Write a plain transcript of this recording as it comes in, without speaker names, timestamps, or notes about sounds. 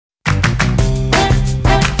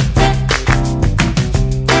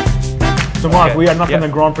So Mark, Okay. we are not Yep. on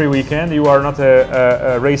a Grand Prix weekend. You are not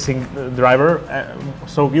a racing driver,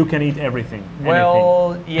 so you can eat everything.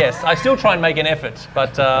 Well, yes, I still try and make an effort,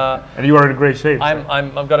 but And you are in great shape.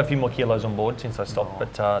 I've got a few more kilos on board since I stopped.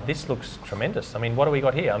 But this looks tremendous. I mean, what do we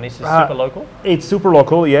got here? I mean, this is super local. It's super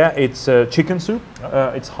local, yeah. It's chicken soup.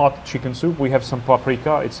 It's hot chicken soup. We have some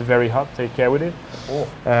paprika. It's very hot. Take care with it. Oh.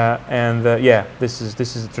 Yeah, this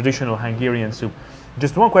is a traditional Hungarian soup.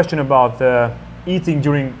 Just one question about eating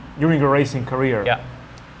during a racing career. Yeah.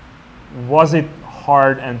 Was it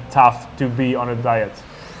hard and tough to be on a diet?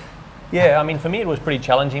 Yeah, I mean, for me it was pretty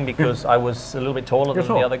challenging because I was a little bit taller than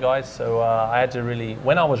the other guys, so I had to really.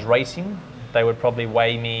 When I was racing, they would probably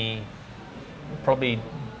weigh me probably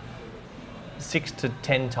 6 to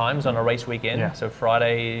 10 times on a race weekend. Yeah. So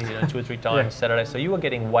Friday, 2 or 3 times, Yeah. Saturday. So you were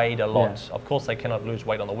getting weighed a lot. Yeah. Of course, they cannot lose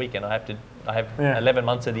weight on the weekend. I have Yeah. 11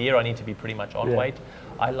 months of the year. I need to be pretty much on Yeah. weight.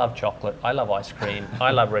 I love chocolate. I love ice cream.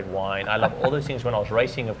 I love red wine. I love all those things. When I was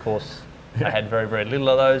racing, of course, I had very, very little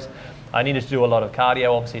of those. I needed to do a lot of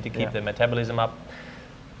cardio, obviously, to keep the metabolism up.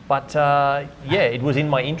 But yeah, it was in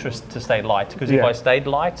my interest to stay light, because if I stayed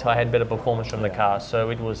light, I had better performance from the car. So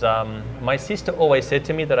it was, my sister always said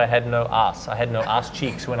to me that I had no ass. I had no ass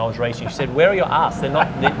cheeks when I was racing. She said, "Where are your ass? They're not,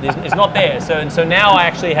 it's not there." So now I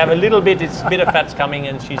actually have a little bit, it's a bit of fat's coming,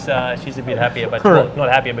 and she's a bit happier, but well, not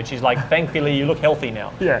happier, but she's like, "Thankfully, you look healthy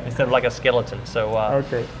now." Yeah. Instead of like a skeleton. So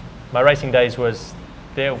Okay. my racing days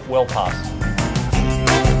they're well past.